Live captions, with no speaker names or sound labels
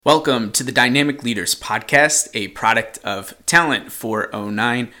Welcome to the Dynamic Leaders Podcast, a product of Talent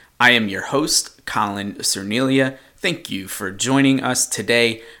 409. I am your host, Colin Cernelia. Thank you for joining us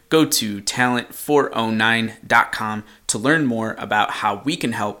today. Go to talent409.com to learn more about how we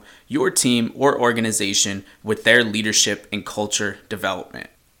can help your team or organization with their leadership and culture development.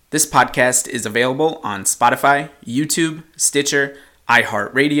 This podcast is available on Spotify, YouTube, Stitcher,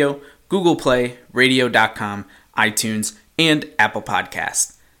 iHeartRadio, Google Play, Radio.com, iTunes, and Apple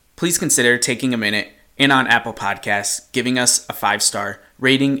Podcasts. Please consider taking a minute and on Apple Podcasts, giving us a 5-star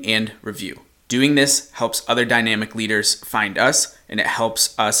rating and review. Doing this helps other dynamic leaders find us, and it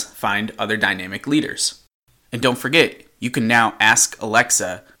helps us find other dynamic leaders. And don't forget, you can now ask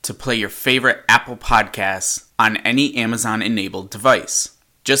Alexa to play your favorite Apple Podcasts on any Amazon-enabled device.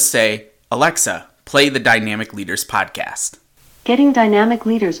 Just say, Alexa, play the Dynamic Leaders Podcast. Getting Dynamic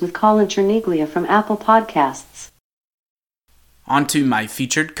Leaders with Colin Cernelia from Apple Podcasts. On to my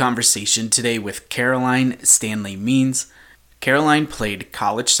featured conversation today with Caroline Stanley Means. Caroline played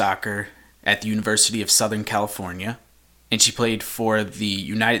college soccer at the University of Southern California, and she played for the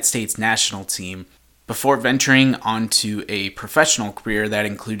United States national team before venturing onto a professional career that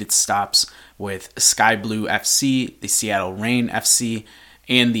included stops with Sky Blue FC, the Seattle Reign FC,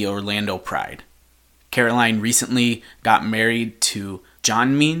 and the Orlando Pride. Caroline recently got married to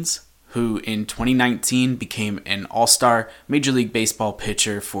John Means, who in 2019 became an all-star Major League Baseball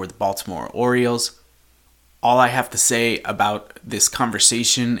pitcher for the Baltimore Orioles. All I have to say about this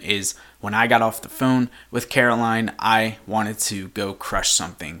conversation is when I got off the phone with Caroline, I wanted to go crush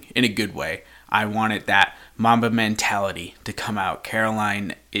something in a good way. I wanted that Mamba mentality to come out.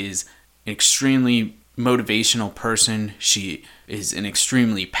 Caroline is an extremely motivational person. She is an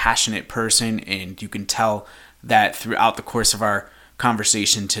extremely passionate person, and you can tell that throughout the course of our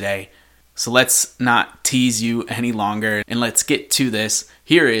conversation today. So let's not tease you any longer, and let's get to this.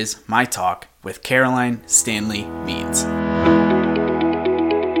 Here is my talk with Caroline Stanley Means.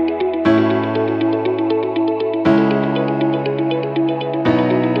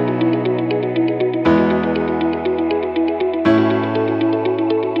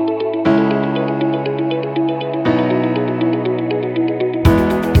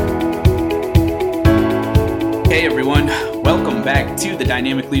 Hey everyone, welcome back to the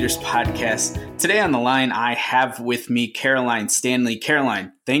Dynamic Leaders Podcast. Today on the line, I have with me Caroline Stanley.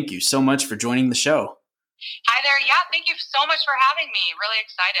 Caroline, thank you so much for joining the show. Hi there. Yeah, thank you so much for having me. Really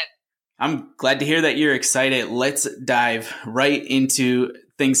excited. I'm glad to hear that you're excited. Let's dive right into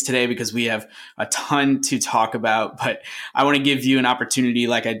things today because we have a ton to talk about, but I want to give you an opportunity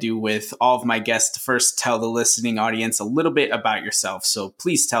like I do with all of my guests to first tell the listening audience a little bit about yourself. So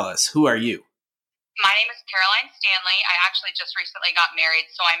please tell us, who are you? My name is Caroline Stanley. I actually just recently got married,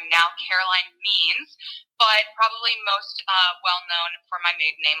 so I'm now Caroline Means, but probably most well-known for my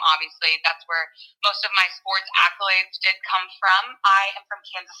maiden name, obviously. That's where most of my sports accolades did come from. I am from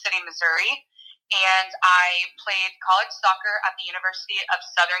Kansas City, Missouri, and I played college soccer at the University of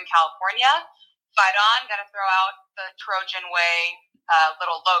Southern California. Fight on, got to throw out the Trojan Way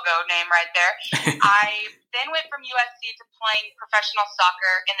little logo name right there. I then went from USC to playing professional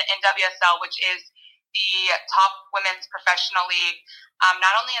soccer in the NWSL, which is the top women's professional league,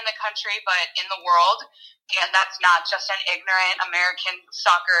 not only in the country, but in the world. And that's not just an ignorant American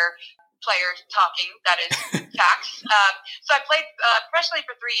soccer player talking. That is facts. So I played professionally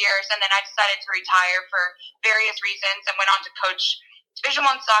for 3 years, and then I decided to retire for various reasons and went on to coach Division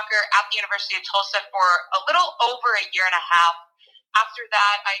I soccer at the University of Tulsa for a little over a year and a half. After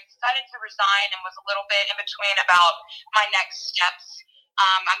that, I decided to resign and was a little bit in between about my next steps.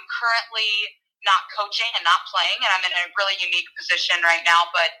 I'm currently not coaching and not playing, and I'm in a really unique position right now,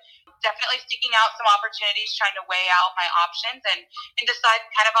 but definitely seeking out some opportunities, trying to weigh out my options and decide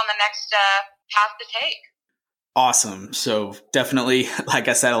kind of on the next path to take. Awesome. So definitely, like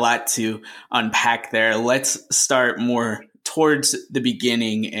I said, a lot to unpack there. Let's start more towards the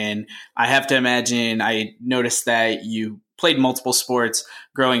beginning. And I have to imagine, I noticed that you played multiple sports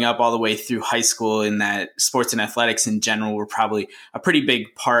growing up all the way through high school, and that sports and athletics in general were probably a pretty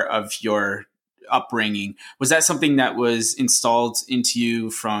big part of your upbringing. Was that something that was installed into you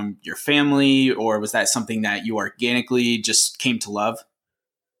from your family, or was that something that you organically just came to love?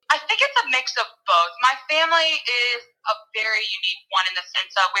 I think it's a mix of both. My family is a very unique one in the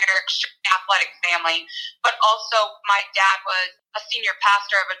sense of we're an extremely athletic family, but also my dad was a senior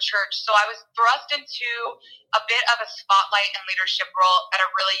pastor of a church, so I was thrust into a bit of a spotlight and leadership role at a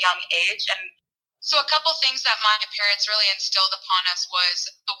really young age. And so a couple things that my parents really instilled upon us was,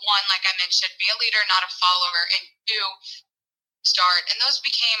 the one, like I mentioned, be a leader, not a follower, and two, start. And those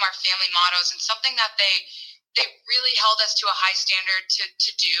became our family mottos, and something that they they really held us to a high standard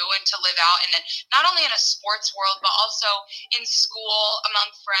to do and to live out. And then not only in a sports world, but also in school,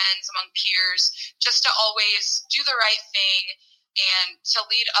 among friends, among peers, just to always do the right thing and to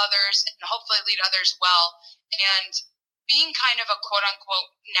lead others and hopefully lead others well. And being kind of a quote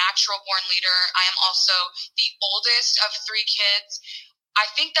unquote natural born leader, I am also the oldest of 3 kids.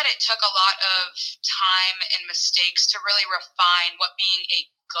 I think that it took a lot of time and mistakes to really refine what being a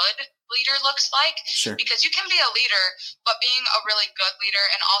good leader looks like. Sure. Because you can be a leader, but being a really good leader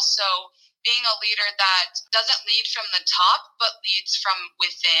and also being a leader that doesn't lead from the top but leads from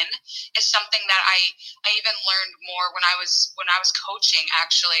within is something that I even learned more when I was coaching,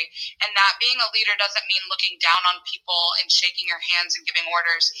 actually. And that being a leader doesn't mean looking down on people and shaking your hands and giving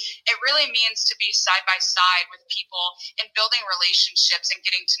orders. It really means to be side by side with people and building relationships and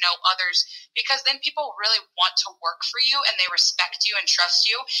getting to know others, because then people really want to work for you and they respect you and trust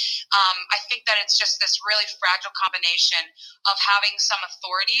you. I think that it's just this really fragile combination of having some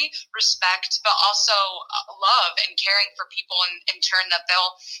authority, respect, but also love and caring for people in turn, that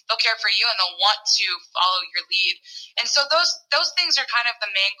they'll care for you and they'll want to follow your lead. And so those things are kind of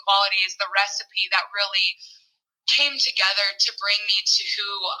the main qualities, the recipe that really came together to bring me to who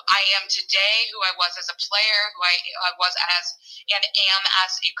I am today, who I was as a player, who I was as and am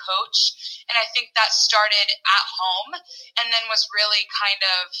as a coach. And I think that started at home and then was really kind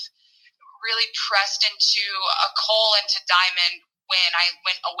of really pressed into a coal into diamond when I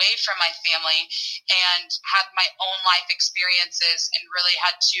went away from my family and had my own life experiences and really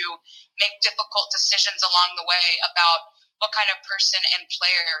had to make difficult decisions along the way about what kind of person and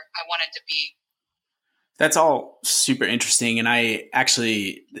player I wanted to be. That's all super interesting. And it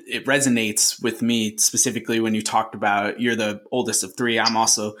resonates with me specifically when you talked about you're the oldest of 3. I'm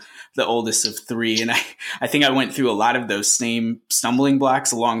also the oldest of 3. And I think I went through a lot of those same stumbling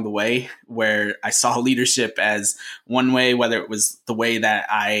blocks along the way, where I saw leadership as one way, whether it was the way that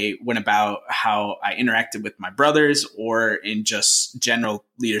I went about how I interacted with my brothers or in just general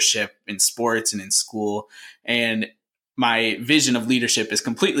leadership in sports and in school. And my vision of leadership is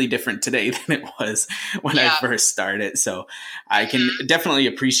completely different today than it was when I first started. So I can definitely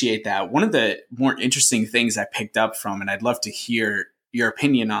appreciate that. One of the more interesting things I picked up from, and I'd love to hear your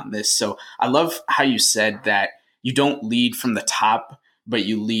opinion on this. So I love how you said that you don't lead from the top, but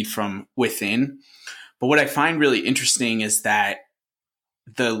you lead from within. But what I find really interesting is that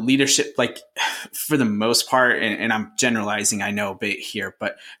the leadership, like for the most part, and I'm generalizing, I know a bit here,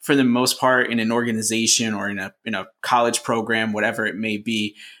 but for the most part in an organization or in a college program, whatever it may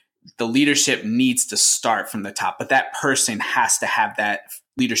be, the leadership needs to start from the top, but that person has to have that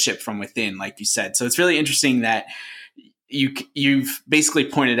leadership from within, like you said. So it's really interesting that you've basically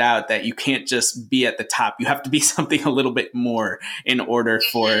pointed out that you can't just be at the top. You have to be something a little bit more in order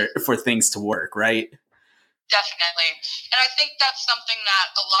for things to work, right? Definitely. And I think that's something that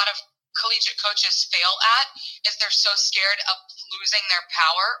a lot of collegiate coaches fail at, is they're so scared of losing their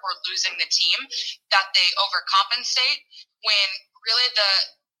power or losing the team that they overcompensate, when really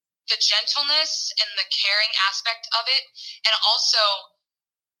the gentleness and the caring aspect of it, and also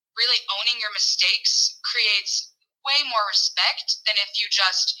really owning your mistakes, creates way more respect than if you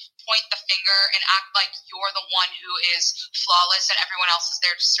just point the finger and act like you're the one who is flawless and everyone else is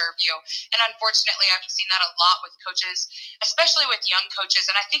there to serve you. And unfortunately, I've seen that a lot with coaches, especially with young coaches.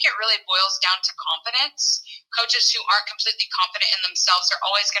 And I think it really boils down to confidence. Coaches who aren't completely confident in themselves are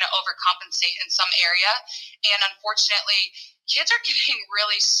always going to overcompensate in some area. And unfortunately, kids are getting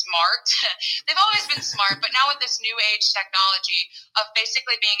really smart. They've always been smart, but now with this new age technology of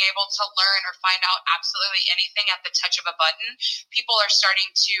basically being able to learn or find out absolutely anything at the touch of a button, people are starting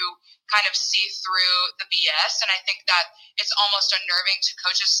to kind of see through the BS. And I think that it's almost unnerving to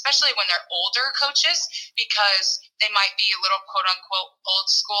coaches, especially when they're older coaches, because they might be a little quote unquote old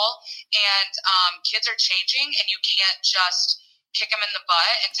school, and kids are changing, and you can't just kick them in the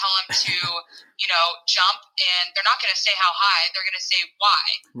butt and tell them to, jump, and they're not going to say how high, they're going to say why.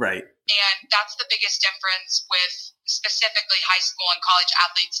 Right. And that's the biggest difference with specifically high school and college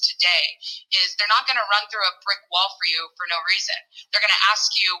athletes today, is they're not going to run through a brick wall for you for no reason. They're going to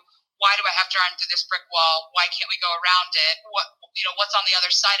ask you, why do I have to run through this brick wall? Why can't we go around it? What's on the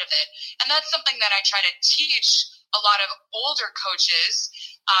other side of it? And that's something that I try to teach a lot of older coaches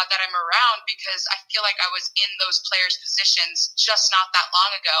that I'm around, because I feel like I was in those players' positions just not that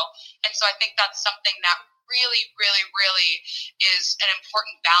long ago. And so I think that's something that really, really, really is an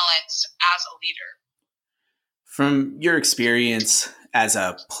important balance as a leader. From your experience as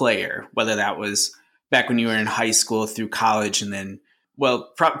a player, whether that was back when you were in high school through college and then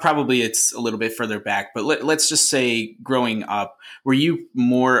Well, probably it's a little bit further back, but let's just say growing up, were you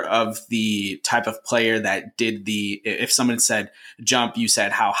more of the type of player that did if someone said jump, you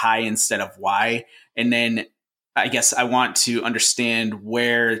said how high instead of why? And then I guess I want to understand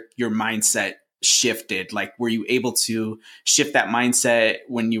where your mindset shifted. Like, were you able to shift that mindset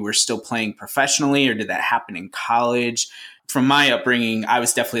when you were still playing professionally, or did that happen in college? From my upbringing, I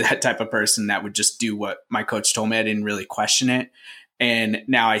was definitely that type of person that would just do what my coach told me. I didn't really question it. And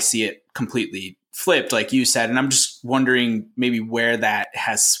now I see it completely flipped, like you said. And I'm just wondering maybe where that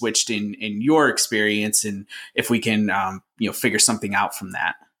has switched in your experience, and if we can, figure something out from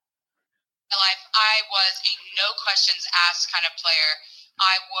that. Life, I was a no questions asked kind of player.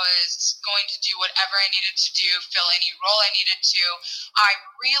 I was going to do whatever I needed to do, fill any role I needed to. I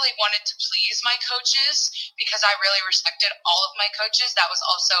really wanted to please my coaches because I really respected all of my coaches. That was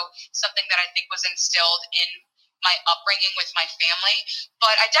also something that I think was instilled in my upbringing with my family.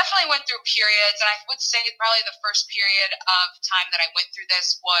 But I definitely went through periods, and I would say probably the first period of time that I went through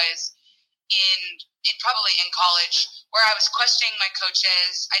this was probably in college, where I was questioning my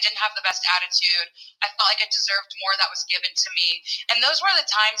coaches. I didn't have the best attitude. I felt like I deserved more that was given to me. And those were the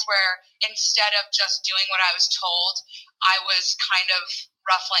times where instead of just doing what I was told, I was kind of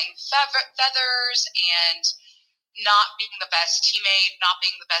ruffling feathers and not being the best teammate, not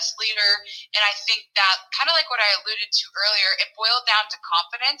being the best leader. And I think that, kind of like what I alluded to earlier, it boiled down to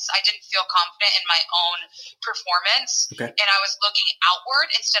confidence. I didn't feel confident in my own performance. Okay. And I was looking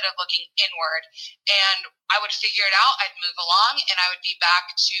outward instead of looking inward. And I would figure it out, I'd move along, and I would be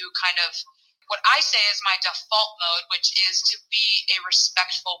back to kind of what I say is my default mode, which is to be a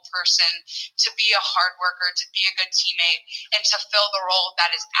respectful person, to be a hard worker, to be a good teammate, and to fill the role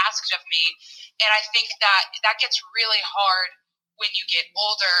that is asked of me. And I think that gets really hard when you get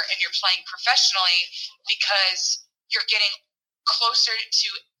older and you're playing professionally, because you're getting closer to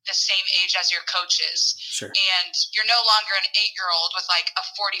the same age as your coaches. Sure. And you're no longer an 8-year-old with like a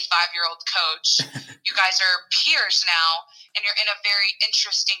 45-year-old coach. You guys are peers now, and you're in a very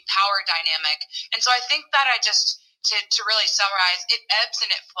interesting power dynamic. And so I think that to really summarize, it ebbs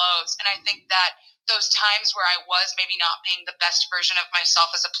and it flows. And I think that those times where I was maybe not being the best version of myself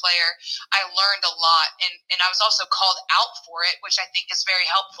as a player, I learned a lot, and I was also called out for it, which I think is very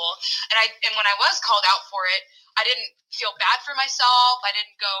helpful. And when I was called out for it, I didn't feel bad for myself. I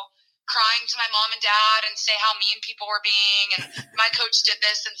didn't go crying to my mom and dad and say how mean people were being, and my coach did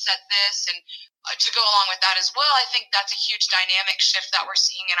this and said this. And to go along with that as well, I think that's a huge dynamic shift that we're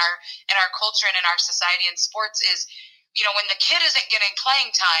seeing in our culture and in our society in sports is, when the kid isn't getting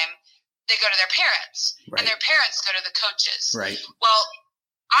playing time, they go to their parents, right, and their parents go to the coaches. Right. Well,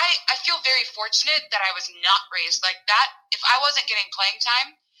 I feel very fortunate that I was not raised like that. If I wasn't getting playing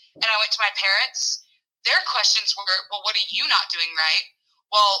time and I went to my parents, their questions were, well, what are you not doing right?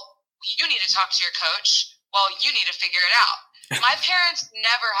 Well, you need to talk to your coach. Well, you need to figure it out. My parents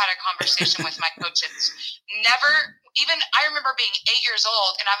never had a conversation with my coaches. Never. Even I remember being 8 years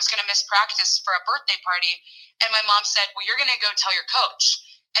old, and I was going to miss practice for a birthday party, and my mom said, well, you're going to go tell your coach.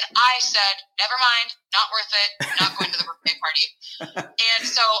 And I said, never mind, not worth it, I'm not going to the birthday party. And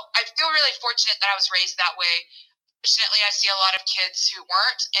so I feel really fortunate that I was raised that way. Fortunately, I see a lot of kids who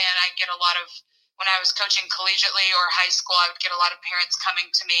weren't, and I get a lot of, when I was coaching collegiately or high school, I would get a lot of parents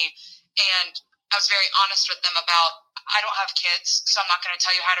coming to me, and I was very honest with them about, I don't have kids, so I'm not going to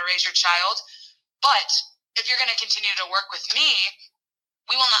tell you how to raise your child. But if you're going to continue to work with me,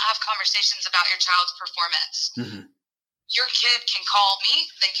 we will not have conversations about your child's performance. Mm-hmm. Your kid can call me.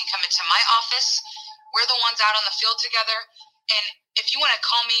 They can come into my office. We're the ones out on the field together. And if you want to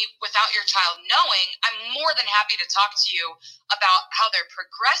call me without your child knowing, I'm more than happy to talk to you about how they're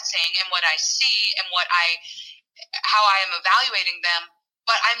progressing and what I see and how I am evaluating them.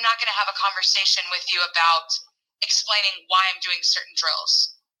 But I'm not going to have a conversation with you about explaining why I'm doing certain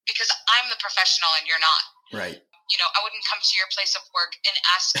drills, because I'm the professional and you're not. Right. I wouldn't come to your place of work and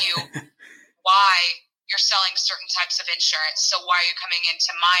ask you why you're selling certain types of insurance. So why are you coming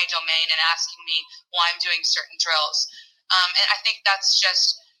into my domain and asking me why I'm doing certain drills? And I think that's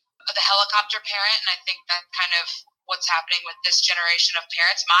just the helicopter parent. And I think that kind of what's happening with this generation of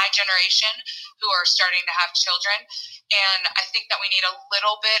parents, my generation, who are starting to have children. And I think that we need a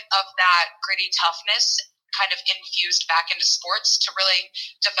little bit of that gritty toughness kind of infused back into sports to really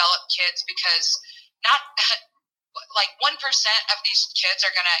develop kids, because not like 1% of these kids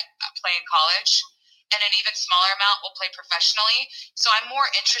are going to play in college, and an even smaller amount will play professionally. So I'm more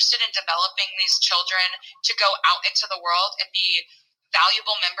interested in developing these children to go out into the world and be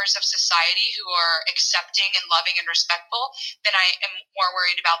valuable members of society who are accepting and loving and respectful than I am more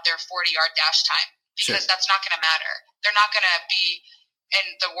worried about their 40-yard dash time, because Sure. That's not going to matter. They're not going to be in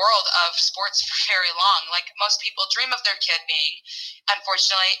the world of sports for very long. Like most people dream of their kid being.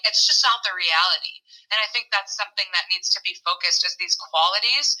 Unfortunately, it's just not the reality. And I think that's something that needs to be focused as these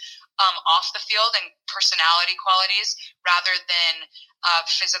qualities off the field and personality qualities rather than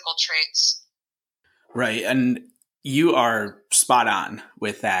physical traits. Right. And you are spot on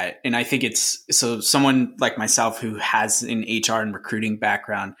with that. And I think it's so someone like myself who has an HR and recruiting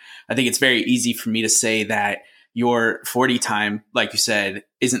background, I think it's very easy for me to say that your 40 time, like you said,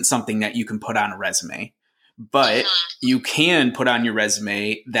 isn't something that you can put on a resume. But you can put on your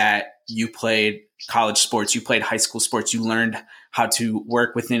resume that you played college sports, you played high school sports, you learned how to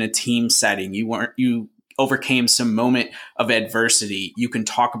work within a team setting. You overcame some moment of adversity. You can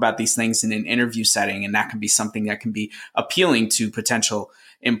talk about these things in an interview setting, and that can be something that can be appealing to potential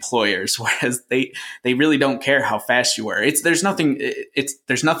employers, whereas they really don't care how fast you were. There's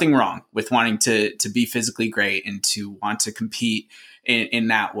nothing wrong with wanting to be physically great and to want to compete in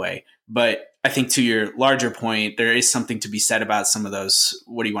that way. But I think to your larger point, there is something to be said about some of those,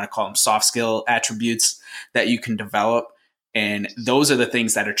 what do you want to call them, soft skill attributes that you can develop. And those are the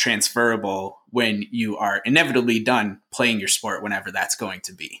things that are transferable when you are inevitably done playing your sport, whenever that's going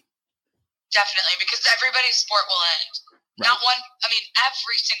to be. Definitely, because everybody's sport will end. Right. Not one,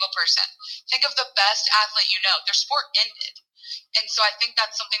 every single person. Think of the best athlete you know. Their sport ended. And so I think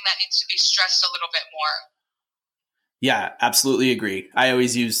that's something that needs to be stressed a little bit more. Yeah, absolutely agree. I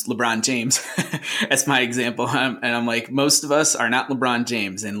always use LeBron James as my example. And I'm like, most of us are not LeBron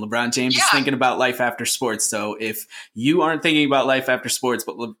James, and LeBron James is thinking about life after sports. So if you aren't thinking about life after sports,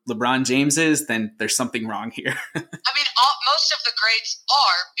 but LeBron James is, then there's something wrong here. Most of the greats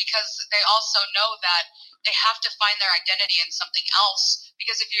are, because they also know that they have to find their identity in something else.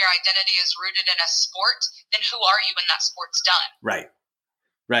 Because if your identity is rooted in a sport, then who are you when that sport's done?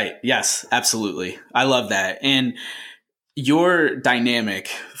 Right. Yes, absolutely. I love that. And your dynamic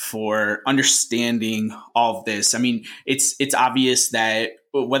for understanding all of this, it's obvious that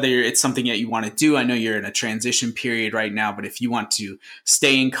whether it's something that you want to do, I know you're in a transition period right now, but if you want to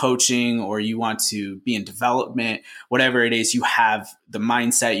stay in coaching or you want to be in development, whatever it is, you have the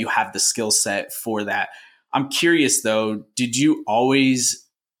mindset, you have the skill set for that. I'm curious though, did you always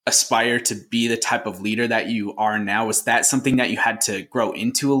aspire to be the type of leader that you are now? Was that something that you had to grow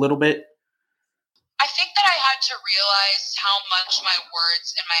into a little bit? I think that I had to realize how much my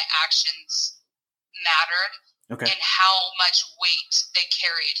words and my actions mattered and how much weight they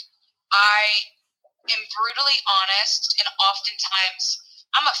carried. I am brutally honest, and oftentimes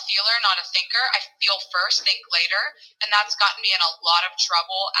I'm a feeler, not a thinker. I feel first, think later, and that's gotten me in a lot of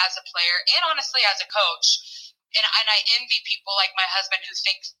trouble as a player and honestly as a coach. And I envy people like my husband who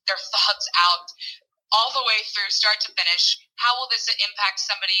think their thoughts out all the way through, start to finish. How will this impact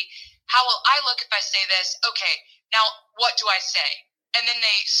somebody? How will I look if I say this? Okay, now what do I say? And then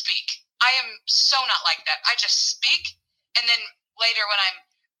they speak. I am so not like that. I just speak, and then later when I'm,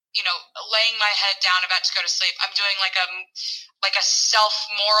 laying my head down about to go to sleep, I'm doing like a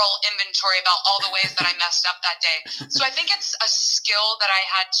self-moral inventory about all the ways that I messed up that day. So I think it's a skill that I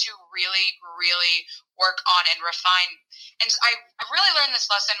had to really, really work on and refine. And I really learned this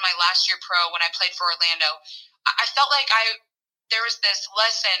lesson my last year pro when I played for Orlando. I felt like there was this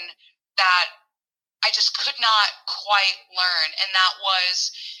lesson that I just could not quite learn, and that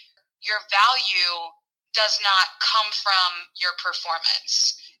was your value does not come from your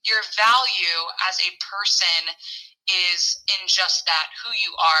performance. Your value as a person is in just that, who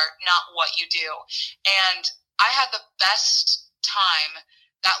you are, not what you do. And I had the best time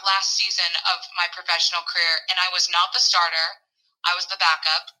that last season of my professional career, and I was not the starter. I was the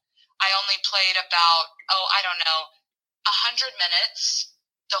backup. I only played about, 100 minutes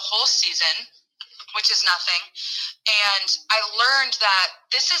the whole season, which is nothing. And I learned that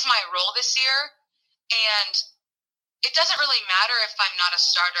this is my role this year, and it doesn't really matter if I'm not a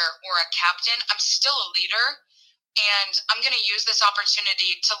starter or a captain. I'm still a leader, and I'm going to use this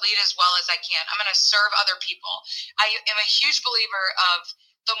opportunity to lead as well as I can. I'm going to serve other people. I am a huge believer of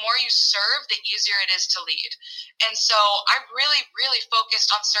the more you serve, the easier it is to lead. And so I really, really focused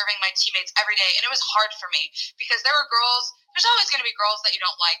on serving my teammates every day, and it was hard for me because there were girls. There's always going to be girls that you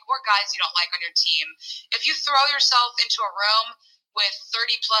don't like or guys you don't like on your team. If you throw yourself into a room with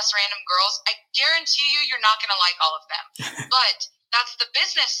 30 plus random girls, I guarantee you're not going to like all of them. But That's the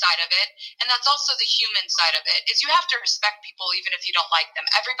business side of it, and that's also the human side of it, is you have to respect people even if you don't like them.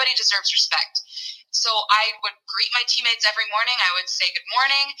 Everybody deserves respect. So I would greet my teammates every morning. I would say good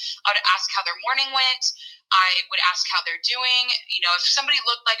morning. I would ask how their morning went. I would ask how they're doing. If somebody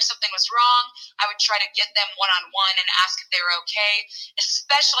looked like something was wrong, I would try to get them one-on-one and ask if they were okay,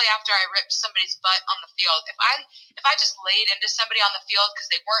 especially after I ripped somebody's butt on the field. If I just laid into somebody on the field because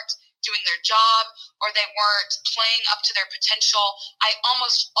they weren't doing their job or they weren't playing up to their potential, I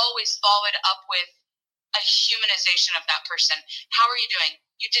almost always followed up with a humanization of that person. How are you doing?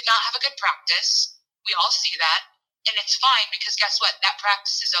 You did not have a good practice. We all see that. And it's fine because guess what? That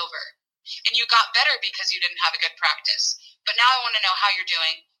practice is over. And you got better because you didn't have a good practice. But now I want to know how you're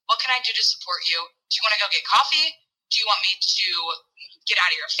doing. What can I do to support you? Do you want to go get coffee? Do you want me to get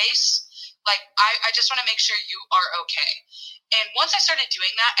out of your face? Like, I just want to make sure you are okay. And once I started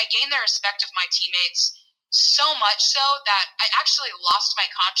doing that, I gained the respect of my teammates so much so that I actually lost my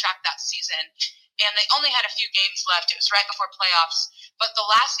contract that season. And they only had a few games left. It was right before playoffs. But the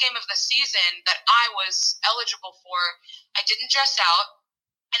last game of the season that I was eligible for, I didn't dress out.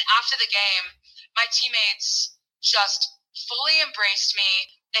 And after the game, my teammates just fully embraced me.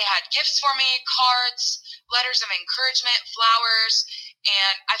 They had gifts for me, cards, letters of encouragement, flowers,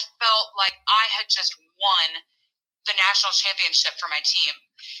 and I felt like I had just won the national championship for my team.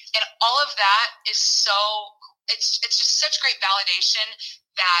 And all of that is it's just such great validation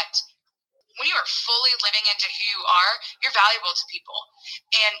that when you are fully living into who you are, you're valuable to people.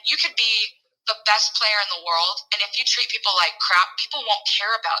 And you could be the best player in the world, and if you treat people like crap, people won't care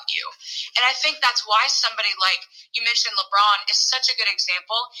about you. And I think that's why somebody like you mentioned, LeBron, is such a good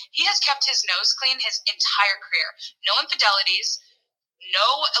example. He has kept his nose clean his entire career. No infidelities,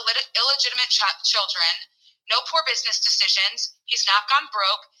 no illegitimate children, no poor business decisions. He's not gone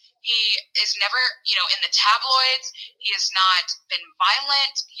broke. He is never, in the tabloids. He has not been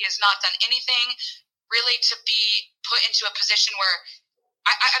violent. He has not done anything really to be put into a position where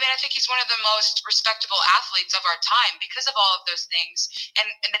I think he's one of the most respectable athletes of our time because of all of those things and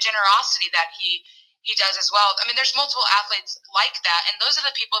the generosity that he does as well. I mean, there's multiple athletes like that, and those are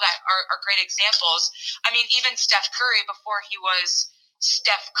the people that are great examples. I mean, even Steph Curry, before he was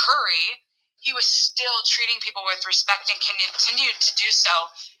Steph Curry, he was still treating people with respect and continued to do so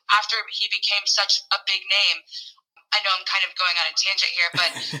after he became such a big name. I know I'm kind of going on a tangent here,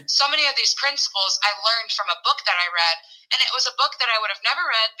 but so many of these principles I learned from a book that I read, and it was a book that I would have never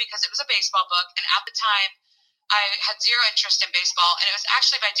read because it was a baseball book, and at the time I had zero interest in baseball, and it was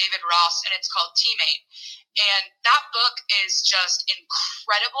actually by David Ross, and it's called Teammate. And that book is just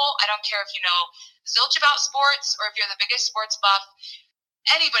incredible. I don't care if you know zilch about sports or if you're the biggest sports buff.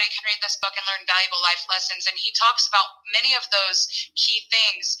 Anybody can read this book and learn valuable life lessons, and he talks about many of those key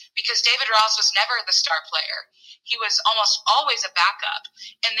things because David Ross was never the star player. He was almost always a backup.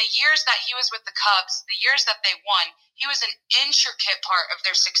 And the years that he was with the Cubs, the years that they won, he was an intricate part of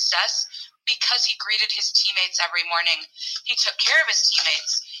their success because he greeted his teammates every morning. He took care of his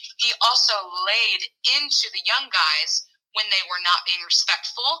teammates. He also laid into the young guys when they were not being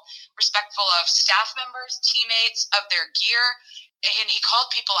respectful of staff members, teammates, of their gear. And he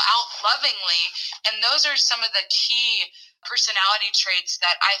called people out lovingly. And those are some of the key personality traits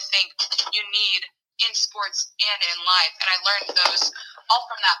that I think you need in sports and in life. And I learned those all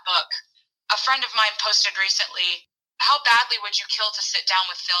from that book. A friend of mine posted recently, how badly would you kill to sit down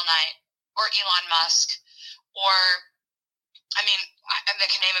with Phil Knight or Elon Musk? Or, I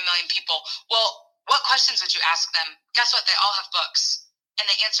can name a million people. Well, what questions would you ask them? Guess what? They all have books. And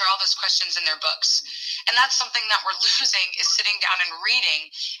they answer all those questions in their books. And that's something that we're losing, is sitting down and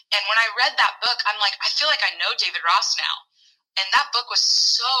reading. And when I read that book, I'm like, I feel like I know David Ross now. And that book was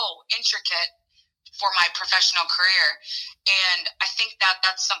so intricate for my professional career. And I think that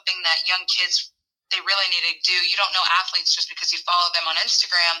that's something that young kids, they really need to do. You don't know athletes just because you follow them on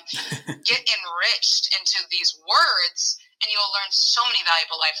Instagram. Get enriched into these words, and you'll learn so many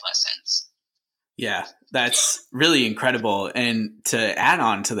valuable life lessons. Yeah, that's really incredible. And to add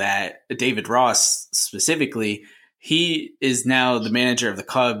on to that, David Ross specifically, he is now the manager of the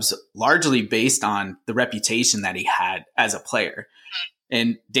Cubs, largely based on the reputation that he had as a player.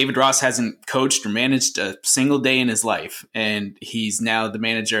 And David Ross hasn't coached or managed a single day in his life, and he's now the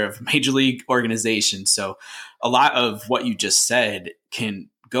manager of a major league organization. So a lot of what you just said can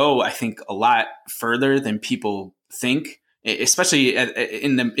go, I think, a lot further than people think, especially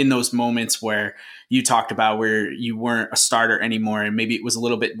in those moments where you talked about where you weren't a starter anymore, and maybe it was a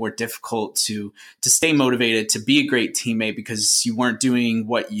little bit more difficult to stay motivated, to be a great teammate because you weren't doing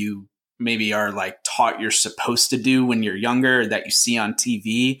what you maybe are like taught you're supposed to do when you're younger, that you see on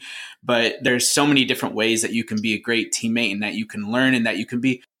TV. But there's so many different ways that you can be a great teammate and that you can learn and that you can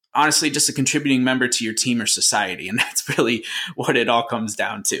be honestly just a contributing member to your team or society. And that's really what it all comes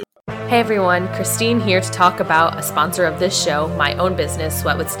down to. Hey everyone, Christine here to talk about a sponsor of this show, my own business,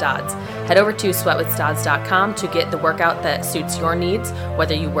 Sweat with Stods. Head over to sweatwithstods.com to get the workout that suits your needs,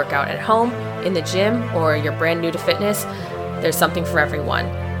 whether you work out at home, in the gym, or you're brand new to fitness. There's something for everyone.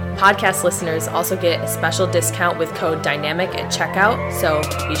 Podcast listeners also get a special discount with code DYNAMIC at checkout, so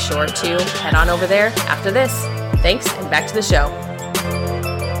be sure to head on over there after this. Thanks, and back to the show.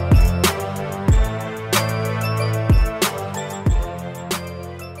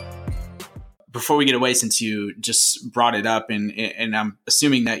 Before we get away, since you just brought it up, and I'm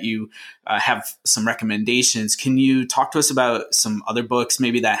assuming that you have some recommendations, can you talk to us about some other books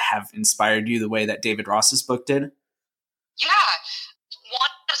maybe that have inspired you the way that David Ross's book did? Yeah.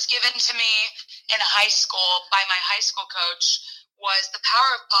 One that was given to me in high school by my high school coach was The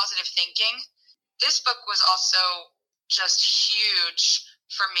Power of Positive Thinking. This book was also just huge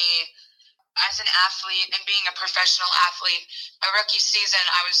for me as an athlete and being a professional athlete. My rookie season,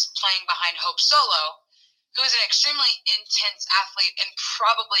 I was playing behind Hope Solo, who is an extremely intense athlete and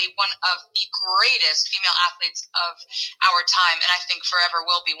probably one of the greatest female athletes of our time, and I think forever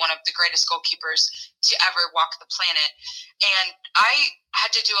will be one of the greatest goalkeepers to ever walk the planet. And I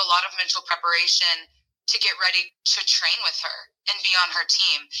had to do a lot of mental preparation to get ready to train with her and be on her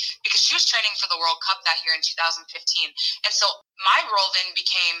team, because she was training for the World Cup that year in 2015. And so my role then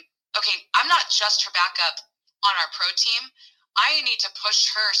became, okay, I'm not just her backup on our pro team. I need to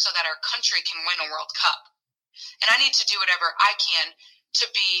push her so that our country can win a World Cup. And I need to do whatever I can to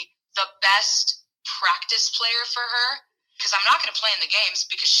be the best practice player for her, because I'm not going to play in the games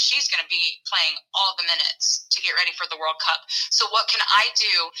because she's going to be playing all the minutes to get ready for the World Cup. So what can I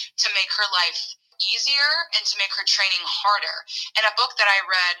do to make her life easier and to make her training harder? And a book that I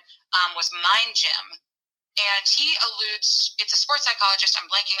read was Mind Gym. And he alludes, it's a sports psychologist, I'm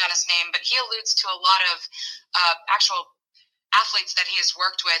blanking on his name, but he alludes to a lot of actual athletes that he has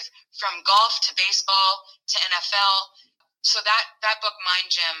worked with, from golf to baseball to NFL. So that book,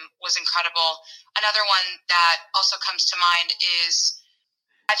 Mind Gym, was incredible. Another one that also comes to mind is,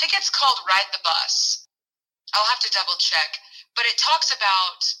 I think it's called Ride the Bus. I'll have to double check. But it talks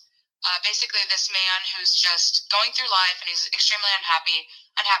about basically this man who's just going through life and he's extremely unhappy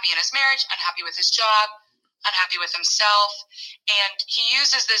in his marriage, unhappy with his job, unhappy with himself. And he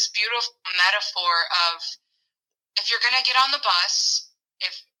uses this beautiful metaphor of, if you're going to get on the bus,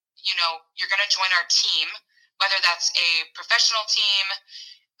 if you're going to join our team, whether that's a professional team,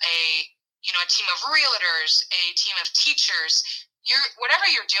 a team of realtors, a team of teachers, whatever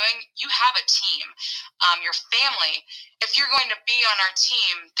you're doing, you have a team, your family. If you're going to be on our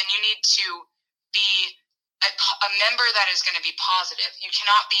team, then you need to be a member that is going to be positive. You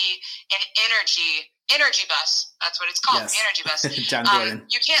cannot be an energy bus. That's what it's called. Yes. Energy bus. John Gordon.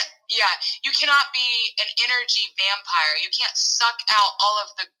 You cannot be an energy vampire. You can't suck out all of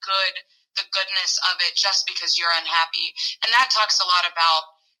the goodness of it just because you're unhappy. And that talks a lot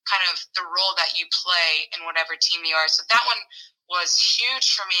about kind of the role that you play in whatever team you are. So that one was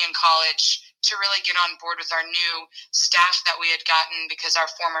huge for me in college, to really get on board with our new staff that we had gotten because our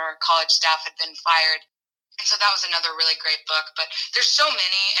former college staff had been fired. And so that was another really great book. But there's so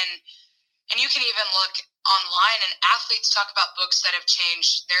many, and you can even look online, and athletes talk about books that have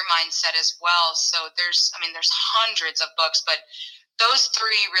changed their mindset as well. So there's hundreds of books, but those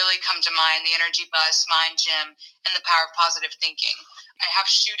three really come to mind: The Energy Bus, Mind Gym, and The Power of Positive Thinking. I have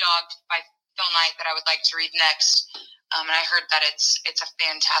Shoe Dog by Phil Knight that I would like to read next. And I heard that it's a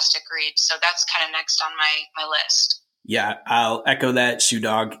fantastic read. So that's kind of next on my list. Yeah, I'll echo that. Shoe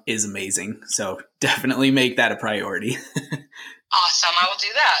Dog is amazing. So definitely make that a priority. Awesome. I will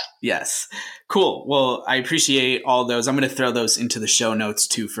do that. Yes. Cool. Well, I appreciate all those. I'm going to throw those into the show notes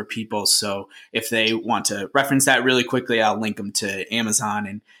too for people. So if they want to reference that really quickly, I'll link them to Amazon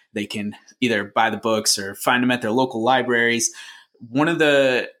and they can either buy the books or find them at their local libraries. One of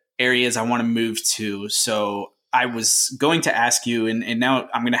the areas I want to move to, so I was going to ask you, and now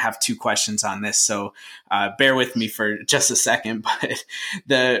I'm going to have two questions on this, so bear with me for just a second. But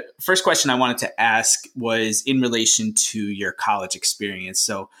the first question I wanted to ask was in relation to your college experience.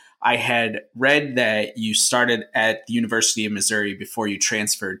 So I had read that you started at the University of Missouri before you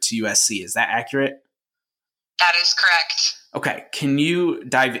transferred to USC. Is that accurate? That is correct. Okay. Can you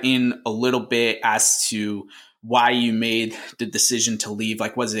dive in a little bit as to why you made the decision to leave?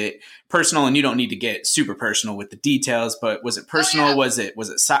 Like, was it personal? And you don't need to get super personal with the details, but was it personal? Oh, yeah. Was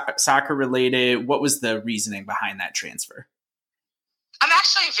it soccer related? What was the reasoning behind that transfer? I'm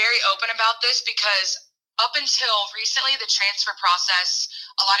actually very open about this because up until recently, the transfer process,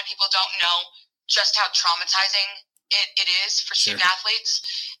 a lot of people don't know just how traumatizing it is for student athletes.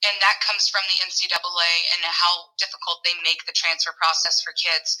 And that comes from the NCAA and how difficult they make the transfer process for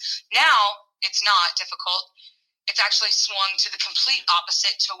kids. Now, it's not difficult. It's actually swung to the complete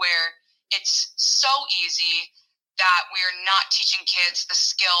opposite, to where it's so easy that we're not teaching kids the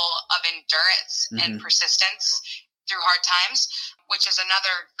skill of endurance and persistence through hard times, which is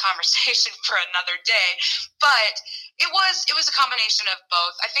another conversation for another day. But it was a combination of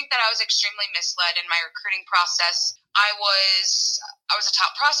both. I think that I was extremely misled in my recruiting process. I was a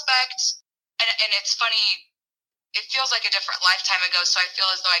top prospect, and it's funny, it feels like a different lifetime ago, so I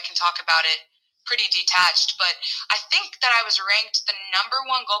feel as though I can talk about it pretty detached. But I think that I was ranked the number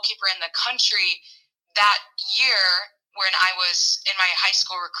 1 goalkeeper in the country that year when I was in my high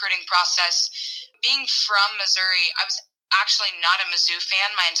school recruiting process. Being from Missouri, I was actually not a Mizzou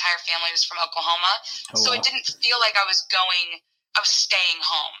fan. My entire family was from Oklahoma. So it didn't feel like I was staying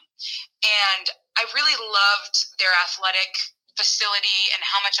home. And I really loved their athletic facility and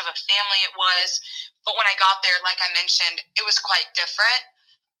how much of a family it was. But when I got there, like I mentioned, it was quite different.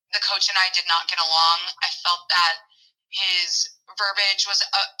 The coach and I did not get along. I felt that his verbiage was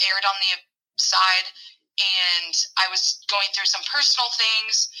aired on the side, and I was going through some personal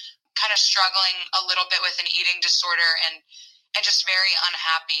things, kind of struggling a little bit with an eating disorder, and just very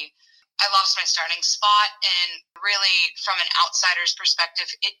unhappy. I lost my starting spot, and really, from an outsider's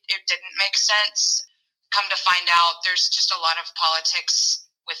perspective, it didn't make sense. Come to find out, there's just a lot of politics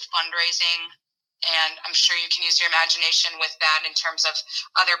with fundraising, and I'm sure you can use your imagination with that in terms of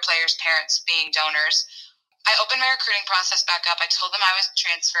other players' parents being donors. I opened my recruiting process back up. I told them I was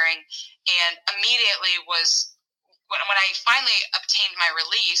transferring, and immediately when I finally obtained my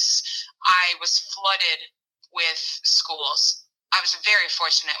release, I was flooded with schools. I was very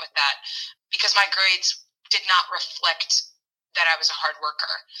fortunate with that because my grades did not reflect that I was a hard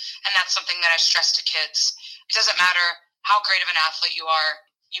worker. And that's something that I stress to kids. It doesn't matter how great of an athlete you are,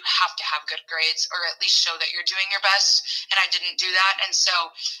 you have to have good grades, or at least show that you're doing your best. And I didn't do that. And so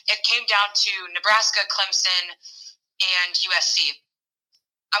it came down to Nebraska, Clemson, and USC.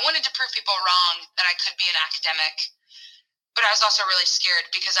 I wanted to prove people wrong that I could be an academic, but I was also really scared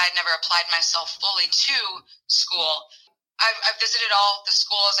because I had never applied myself fully to school. I visited all the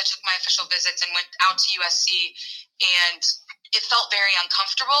schools. I took my official visits and went out to USC, and it felt very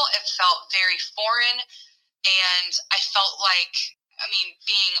uncomfortable. It felt very foreign, and I felt like,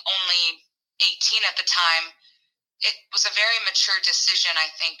 being only 18 at the time, it was a very mature decision,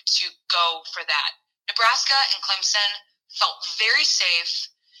 I think, to go for that. Nebraska and Clemson felt very safe.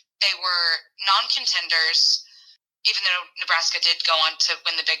 They were non-contenders, even though Nebraska did go on to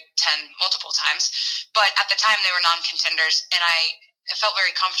win the Big Ten multiple times. But at the time, they were non-contenders, and I felt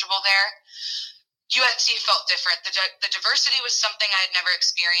very comfortable there. USC felt different. The diversity was something I had never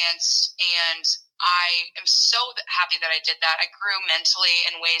experienced, and I am so happy that I did that. I grew mentally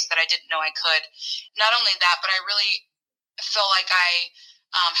in ways that I didn't know I could. Not only that, but I really feel like I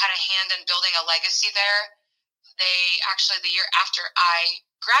had a hand in building a legacy there. They actually, the year after I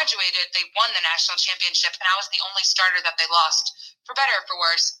graduated, they won the national championship, and I was the only starter that they lost. For better or for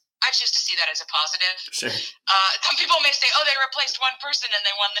worse, I choose to see that as a positive. Sure. Some people may say, oh, they replaced one person and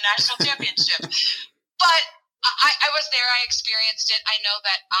they won the national championship. But I was there. I experienced it. I know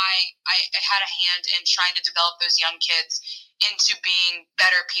that I had a hand in trying to develop those young kids into being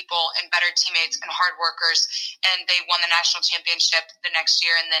better people and better teammates and hard workers. And they won the national championship the next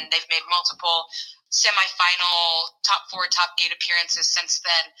year, and then they've made multiple semifinal, top 4, top 8 appearances since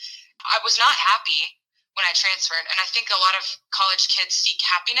then. I was not happy when I transferred, and I think a lot of college kids seek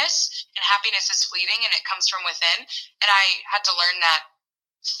happiness, and happiness is fleeting, and it comes from within. And I had to learn that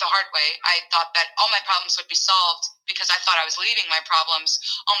the hard way. I thought that all my problems would be solved because I thought I was leaving my problems,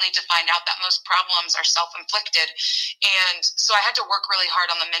 only to find out that most problems are self-inflicted. And so I had to work really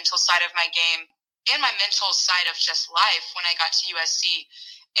hard on the mental side of my game and my mental side of just life when I got to USC.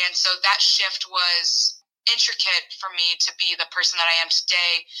 And so that shift was intricate for me to be the person that I am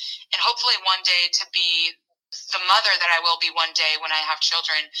today, and hopefully one day to be the mother that I will be one day when I have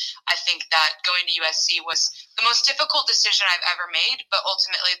children. I think that going to USC was the most difficult decision I've ever made, but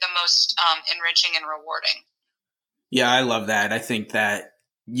ultimately the most enriching and rewarding. Yeah, I love that. I think that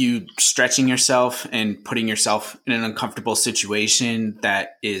you stretching yourself and putting yourself in an uncomfortable situation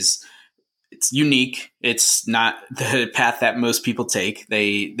that is, it's unique. It's not the path that most people take.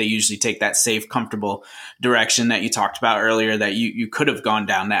 They usually take that safe, comfortable direction that you talked about earlier, that you could have gone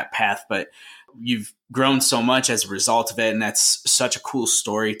down that path, but you've grown so much as a result of it. And that's such a cool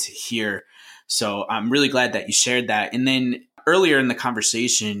story to hear. So I'm really glad that you shared that. And then Earlier in the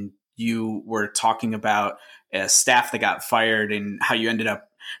conversation, you were talking about a staff that got fired and how you ended up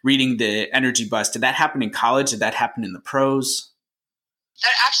reading the Energy Bus. Did that happen in college? Did that happen in the pros?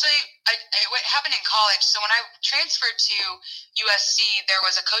 That actually, it happened in college. So when I transferred to USC, there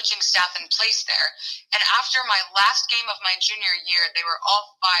was a coaching staff in place there. And after my last game of my junior year, they were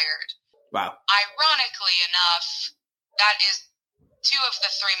all fired. Wow. Ironically enough, that is two of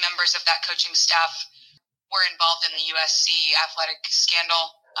the three members of that coaching staff were involved in the USC athletic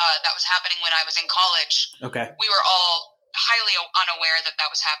scandal that was happening when I was in college. Okay. We were all highly unaware that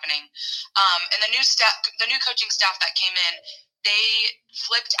that was happening. And the new coaching staff that came in, they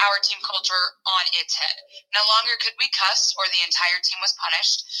flipped our team culture on its head. No longer could we cuss or the entire team was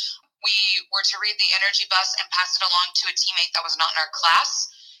punished. We were to read the Energy Bus and pass it along to a teammate that was not in our class.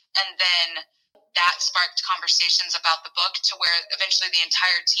 And then that sparked conversations about the book to where eventually the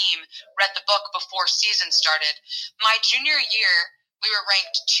entire team read the book before season started. My junior year, we were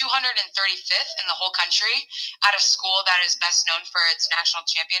ranked 235th in the whole country at a school that is best known for its national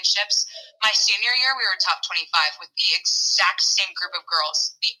championships. My senior year, we were top 25 with the exact same group of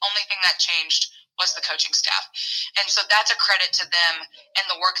girls. The only thing that changed was the coaching staff. And so that's a credit to them and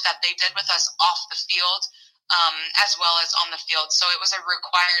the work that they did with us off the field, as well as on the field. So it was a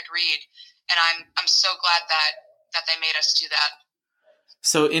required read, and I'm so glad that they made us do that.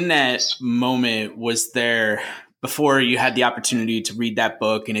 So in that moment, was there, before you had the opportunity to read that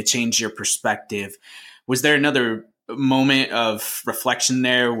book and it changed your perspective, was there another moment of reflection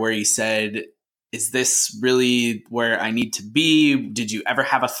there where you said, is this really where I need to be? Did you ever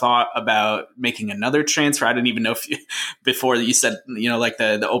have a thought about making another transfer? I didn't even know if you, before you said, like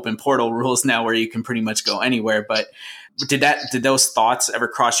the open portal rules now where you can pretty much go anywhere, but did those thoughts ever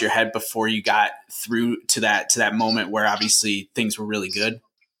cross your head before you got through to that moment where obviously things were really good?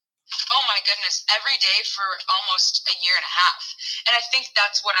 Oh my goodness, every day for almost a year and a half. And I think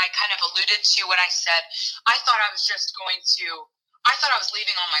that's what I kind of alluded to when I said, I thought I was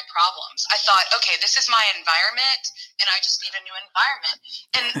leaving all my problems. I thought, okay, this is my environment and I just need a new environment.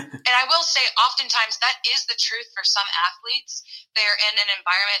 And I will say oftentimes that is the truth for some athletes. They're in an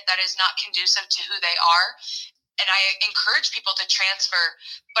environment that is not conducive to who they are. And I encourage people to transfer,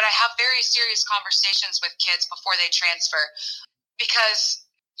 but I have very serious conversations with kids before they transfer because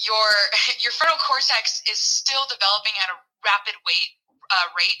your frontal cortex is still developing at a rapid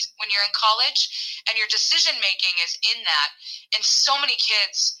rate when you're in college, and your decision making is in that. And so many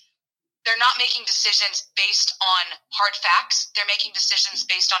kids, they're not making decisions based on hard facts. They're making decisions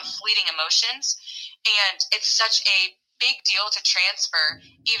based on fleeting emotions. And it's such a big deal to transfer,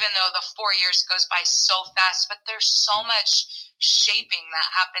 even though the 4 years goes by so fast, but there's so much shaping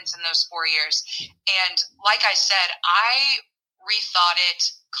that happens in those 4 years. And like I said, I rethought it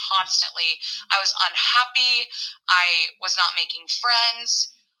constantly. I was unhappy. I was not making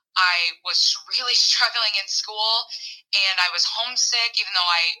friends. I was really struggling in school, and I was homesick, even though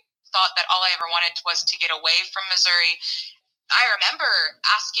I thought that all I ever wanted was to get away from Missouri. I remember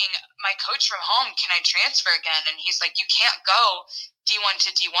asking my coach from home, can I transfer again? And he's like, you can't go D1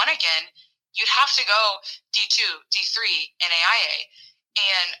 to D1 again. You'd have to go D2, D3, NAIA.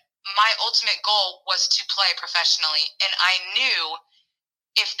 And my ultimate goal was to play professionally. And I knew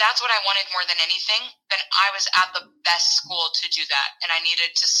if that's what I wanted more than anything, then I was at the best school to do that. And I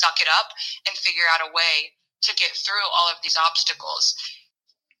needed to suck it up and figure out a way to get through all of these obstacles.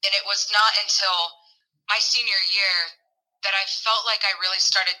 And it was not until my senior year that I felt like I really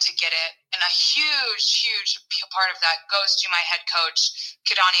started to get it. And a huge part of that goes to my head coach,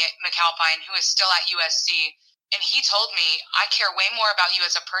 Kidani McAlpine, who is still at USC. And he told me, I care way more about you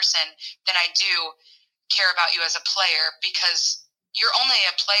as a person than I do care about you as a player, because you're only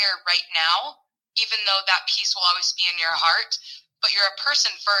a player right now, even though that piece will always be in your heart, but you're a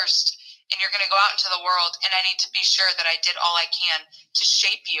person first, and you're going to go out into the world, and I need to be sure that I did all I can to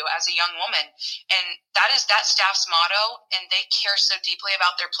shape you as a young woman. And that is that staff's motto, and they care so deeply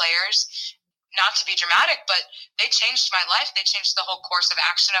about their players. Not to be dramatic, but they changed my life. They changed the whole course of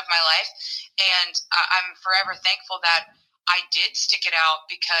action of my life, and I'm forever thankful that I did stick it out,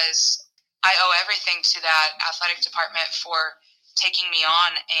 because I owe everything to that athletic department for taking me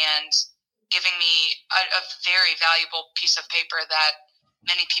on and giving me a very valuable piece of paper that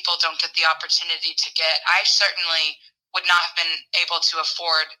many people don't get the opportunity to get. I certainly would not have been able to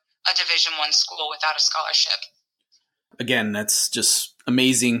afford a Division I school without a scholarship. Again, that's just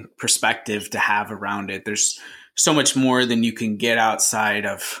amazing perspective to have around it. There's so much more than you can get outside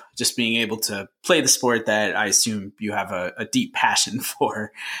of just being able to play the sport that I assume you have a deep passion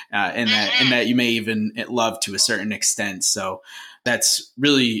for, and that you may even love to a certain extent. So that's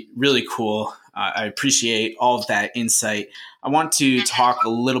really, really cool. I appreciate all of that insight. I want to talk a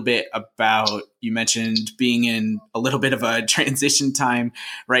little bit about, you mentioned being in a little bit of a transition time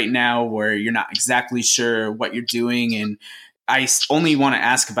right now where you're not exactly sure what you're doing. And I only want to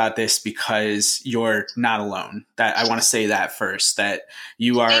ask about this because you're not alone. That I want to say that first, that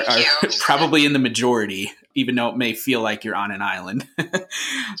you are probably in the majority, even though it may feel like you're on an island.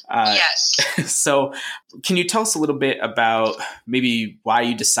 Yes. So can you tell us a little bit about maybe why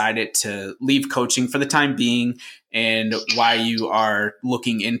you decided to leave coaching for the time being and why you are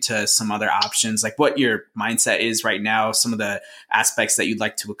looking into some other options, like what your mindset is right now, some of the aspects that you'd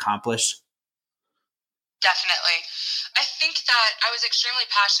like to accomplish? Definitely. I think that I was extremely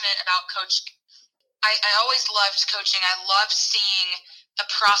passionate about coaching. I always loved coaching. I loved seeing the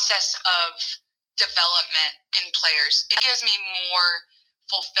process of development in players. It gives me more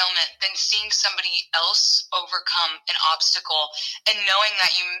fulfillment than seeing somebody else overcome an obstacle and knowing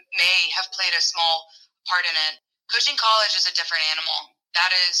that you may have played a small part in it. Coaching college is a different animal.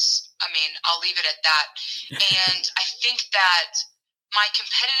 That is, I'll leave it at that. And I think that my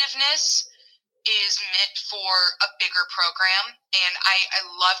competitiveness is meant for a bigger program. And I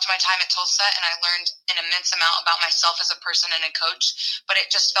loved my time at Tulsa, and I learned an immense amount about myself as a person and a coach, but it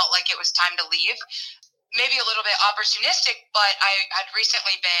just felt like it was time to leave. Maybe a little bit opportunistic, but I had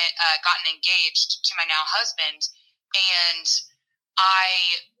recently gotten engaged to my now husband, and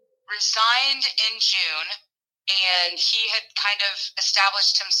I resigned in June, and he had kind of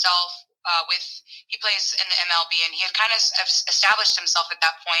established himself he plays in the MLB, and he had kind of established himself at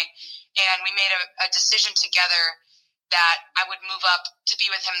that point. And we made a decision together that I would move up to be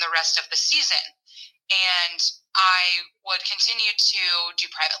with him the rest of the season. And I would continue to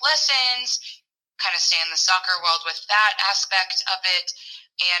do private lessons, kind of stay in the soccer world with that aspect of it,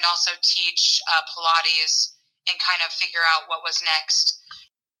 and also teach Pilates and kind of figure out what was next.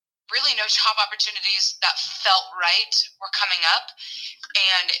 Really no job opportunities that felt right were coming up.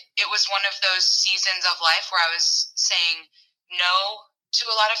 And it was one of those seasons of life where I was saying no to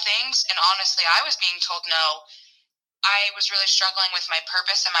a lot of things. And honestly, I was being told no. I was really struggling with my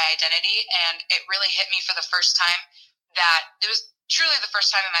purpose and my identity. And it really hit me for the first time that it was truly the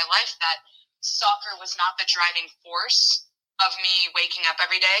first time in my life that soccer was not the driving force of me waking up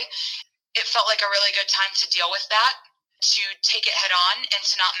every day. It felt like a really good time to deal with that, to take it head on and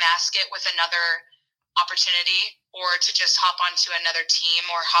to not mask it with another opportunity or to just hop onto another team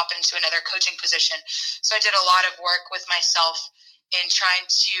or hop into another coaching position. So I did a lot of work with myself in trying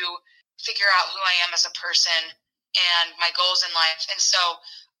to figure out who I am as a person and my goals in life. And so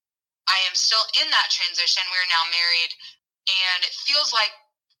I am still in that transition. We're now married, and it feels like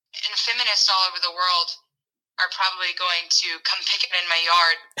feminists all over the world are probably going to come picket in my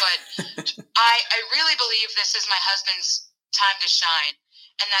yard, but I really believe this is my husband's time to shine,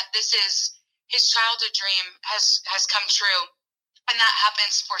 and that this is his childhood dream has come true. And that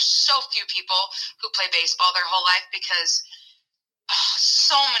happens for so few people who play baseball their whole life, because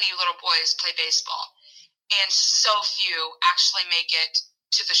so many little boys play baseball and so few actually make it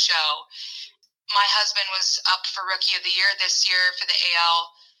to the show. My husband was up for Rookie of the Year this year for the AL,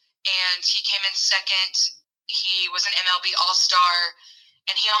 and he came in second. He was an MLB All-Star,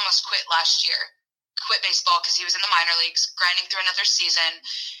 and he almost quit last year. Quit baseball because he was in the minor leagues, grinding through another season.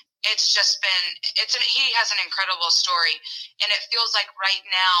 It's just been, he has an incredible story, and it feels like right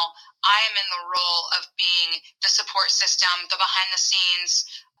now I am in the role of being the support system, the behind the scenes,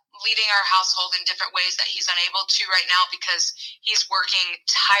 leading our household in different ways that he's unable to right now because he's working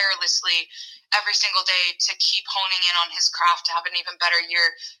tirelessly every single day to keep honing in on his craft to have an even better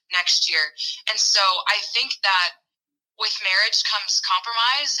year next year. And so I think that with marriage comes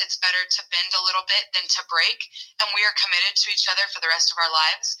compromise. It's better to bend a little bit than to break. And we are committed to each other for the rest of our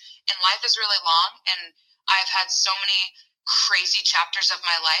lives. And life is really long. And I've had so many crazy chapters of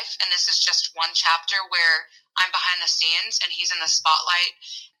my life. And this is just one chapter where I'm behind the scenes and he's in the spotlight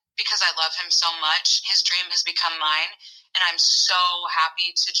because I love him so much. His dream has become mine. And I'm so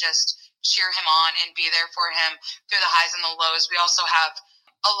happy to just cheer him on and be there for him through the highs and the lows. We also have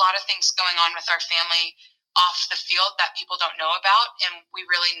a lot of things going on with our family off the field that people don't know about, and we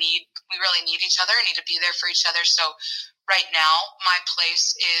really need each other and need to be there for each other. So right now my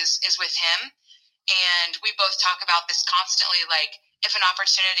place is with him, and we both talk about this constantly. Like, if an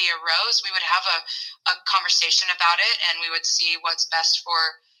opportunity arose, we would have a conversation about it, and we would see what's best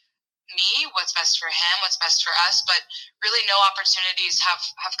for me, what's best for him, what's best for us. But really no opportunities have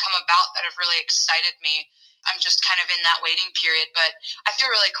come about that have really excited me. I'm just kind of in that waiting period, but I feel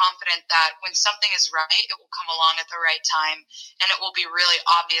really confident that when something is right, it will come along at the right time, and it will be really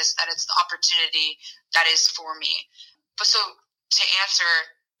obvious that it's the opportunity that is for me. But so to answer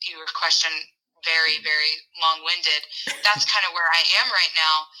your question very, very long-winded. That's kind of where I am right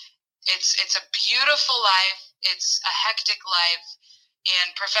now. It's a beautiful life. It's a hectic life,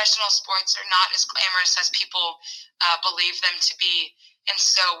 and professional sports are not as glamorous as people believe them to be. And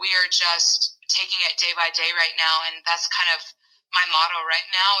so we are just taking it day by day right now, and that's kind of my motto right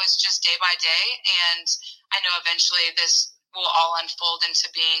now, is just day by day. And I know eventually this will all unfold into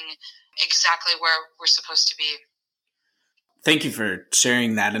being exactly where we're supposed to be. Thank you for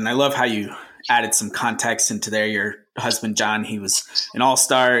sharing that. And I love how you added some context into there. Your husband, John, he was an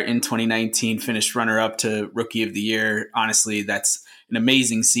all-star in 2019, finished runner-up to Rookie of the Year. Honestly, that's an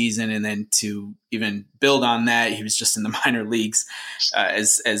amazing season. And then to even build on that, he was just in the minor leagues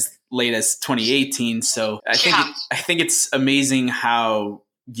as late as 2018. So I think it's amazing how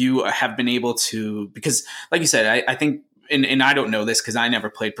you have been able to, because like you said, I think, and I don't know this because I never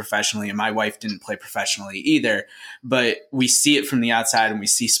played professionally and my wife didn't play professionally either, but we see it from the outside and we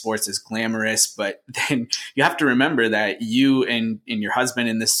see sports as glamorous. But then you have to remember that you and your husband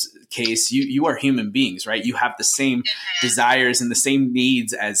in this case, you are human beings, right? You have the same desires and the same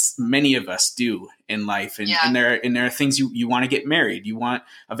needs as many of us do in life. And there are things you want to get married. You want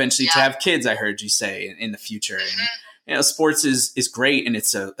eventually to have kids, I heard you say, in the future. And you know, sports is great, and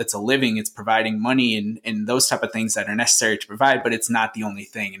it's a living, it's providing money and those type of things that are necessary to provide, but it's not the only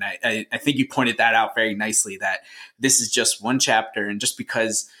thing. And I think you pointed that out very nicely, that this is just one chapter. And just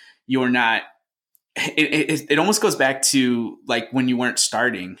because you're not, it almost goes back to like when you weren't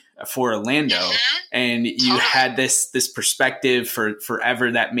starting for Orlando and you had this perspective for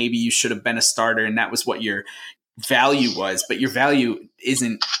forever that maybe you should have been a starter and that was what your value was, but your value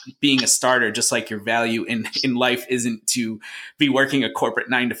isn't being a starter, just like your value in life isn't to be working a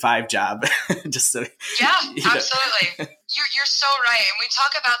corporate 9-to-5 job. Just so, absolutely. You're so right. And we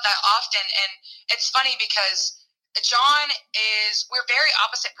talk about that often. And it's funny because John we're very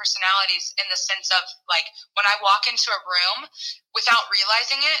opposite personalities in the sense of like when I walk into a room without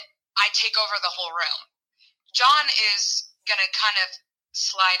realizing it, I take over the whole room. John is going to kind of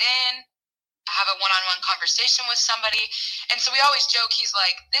slide in, have a one-on-one conversation with somebody. And so we always joke, he's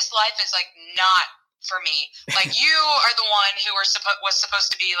like, this life is like not for me. Like you are the one who was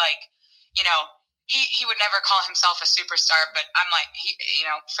supposed to be like, you know, he would never call himself a superstar, but I'm like,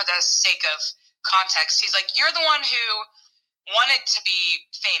 for the sake of context, he's like, you're the one who wanted to be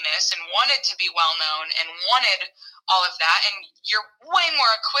famous and wanted to be well-known and wanted all of that. And you're way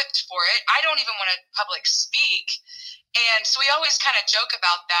more equipped for it. I don't even want to public speak. And so we always kind of joke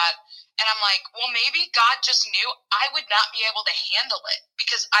about that. And I'm like, well, maybe God just knew I would not be able to handle it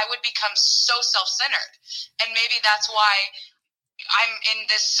because I would become so self-centered. And maybe that's why I'm in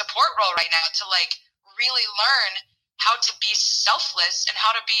this support role right now, to like really learn how to be selfless and how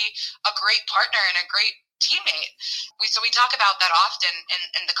to be a great partner and a great teammate. So we talk about that often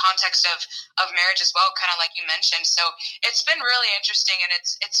in the context of marriage as well, kind of like you mentioned. So it's been really interesting, and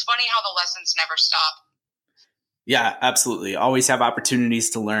it's funny how the lessons never stop. Yeah, absolutely. Always have opportunities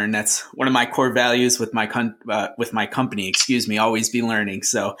to learn. That's one of my core values with my company, always be learning.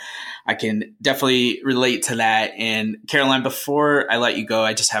 So I can definitely relate to that. And Caroline, before I let you go,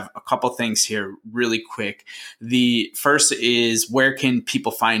 I just have a couple things here really quick. The first is, where can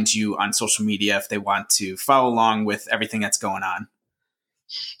people find you on social media if they want to follow along with everything that's going on?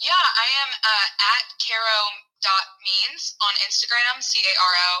 Yeah, I am at Caro.Means on Instagram,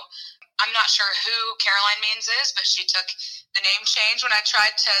 Caro. I'm not sure who Caroline Means is, but she took the name change when I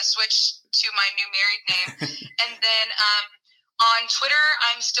tried to switch to my new married name. And then on Twitter,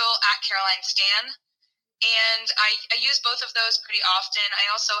 I'm still at Caroline Stan. And I use both of those pretty often. I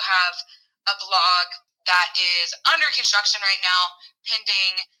also have a blog that is under construction right now,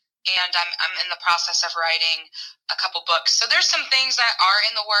 pending, and I'm in the process of writing a couple books. So there's some things that are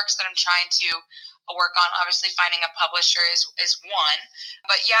in the works that I'm trying to work on. Obviously, finding a publisher is one.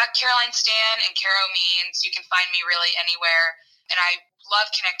 But yeah, Caroline Stan and Caro Means, you can find me really anywhere. And I love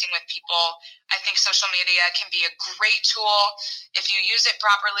connecting with people. I think social media can be a great tool if you use it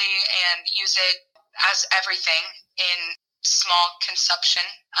properly and use it as everything in small consumption.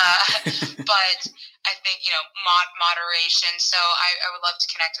 But I think, moderation. So I would love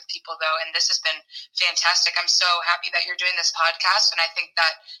to connect with people, though. And this has been fantastic. I'm so happy that you're doing this podcast. And I think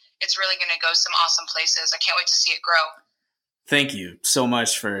that it's really going to go some awesome places. I can't wait to see it grow. Thank you so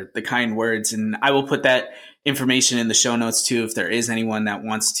much for the kind words. And I will put that information in the show notes too, if there is anyone that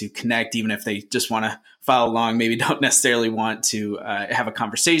wants to connect, even if they just want to follow along, maybe don't necessarily want to have a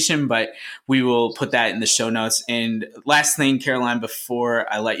conversation, but we will put that in the show notes. And last thing, Caroline,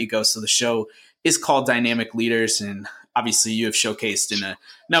 before I let you go. So the show is called Dynamic Leaders, and obviously you have showcased in a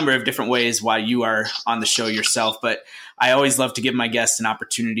number of different ways why you are on the show yourself. But I always love to give my guests an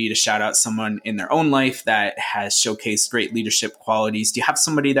opportunity to shout out someone in their own life that has showcased great leadership qualities. Do you have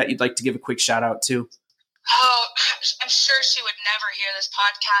somebody that you'd like to give a quick shout out to? Oh, I'm sure she would never hear this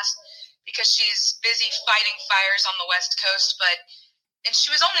podcast because she's busy fighting fires on the West Coast, and she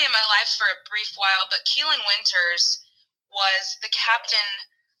was only in my life for a brief while, but Keelan Winters was the captain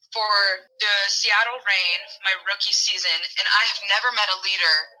for the Seattle Reign, my rookie season, and I have never met a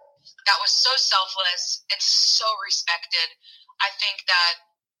leader that was so selfless and so respected. I think that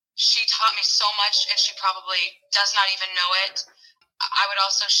she taught me so much, and she probably does not even know it. I would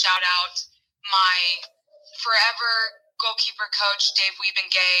also shout out my forever goalkeeper coach, Dave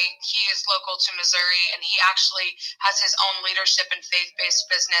Wiebengay. He is local to Missouri, and he actually has his own leadership and faith-based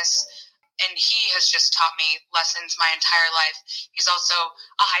business, and he has just taught me lessons my entire life. He's also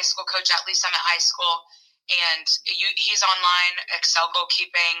a high school coach at Lee Summit High School, and he's online, Excel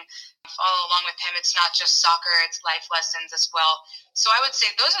Goalkeeping. Follow along with him. It's not just soccer, it's life lessons as well. So I would say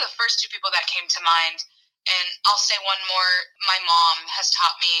those are the first two people that came to mind. And I'll say one more. My mom has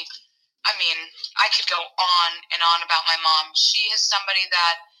taught me, I could go on and on about my mom. She is somebody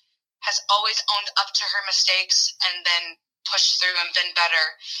that has always owned up to her mistakes and then pushed through and been better.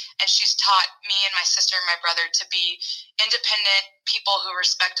 And she's taught me and my sister and my brother to be independent people who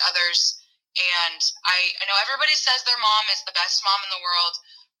respect others. And I know everybody says their mom is the best mom in the world,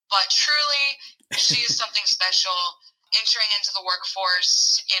 but truly she is something special. Entering into the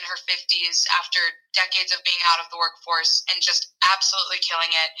workforce in her 50s after decades of being out of the workforce and just absolutely killing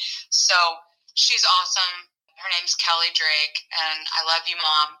it. So she's awesome. Her name's Kelly Drake, and I love you,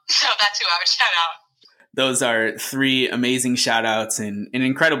 Mom. So that's who I would shout out. Those are three amazing shout outs and an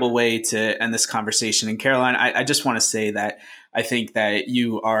incredible way to end this conversation. And Caroline, I just want to say that I think that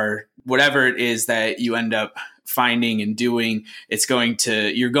you are, whatever it is that you end up finding and doing,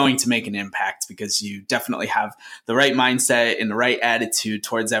 you're going to make an impact because you definitely have the right mindset and the right attitude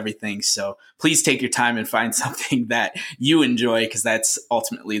towards everything. So please take your time and find something that you enjoy, because that's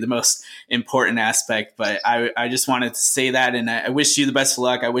ultimately the most important aspect. But I just wanted to say that, and I wish you the best of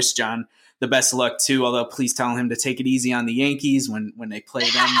luck. I wish John the best of luck too, although please tell him to take it easy on the Yankees when they play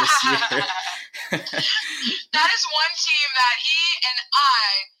them this year. That is one team that he and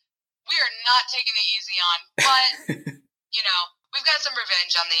we are not taking it easy on, but we've got some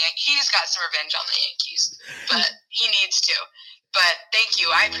revenge on the Yankees. He's got some revenge on the Yankees, but he needs to. But thank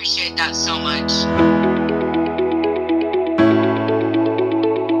you. I appreciate that so much.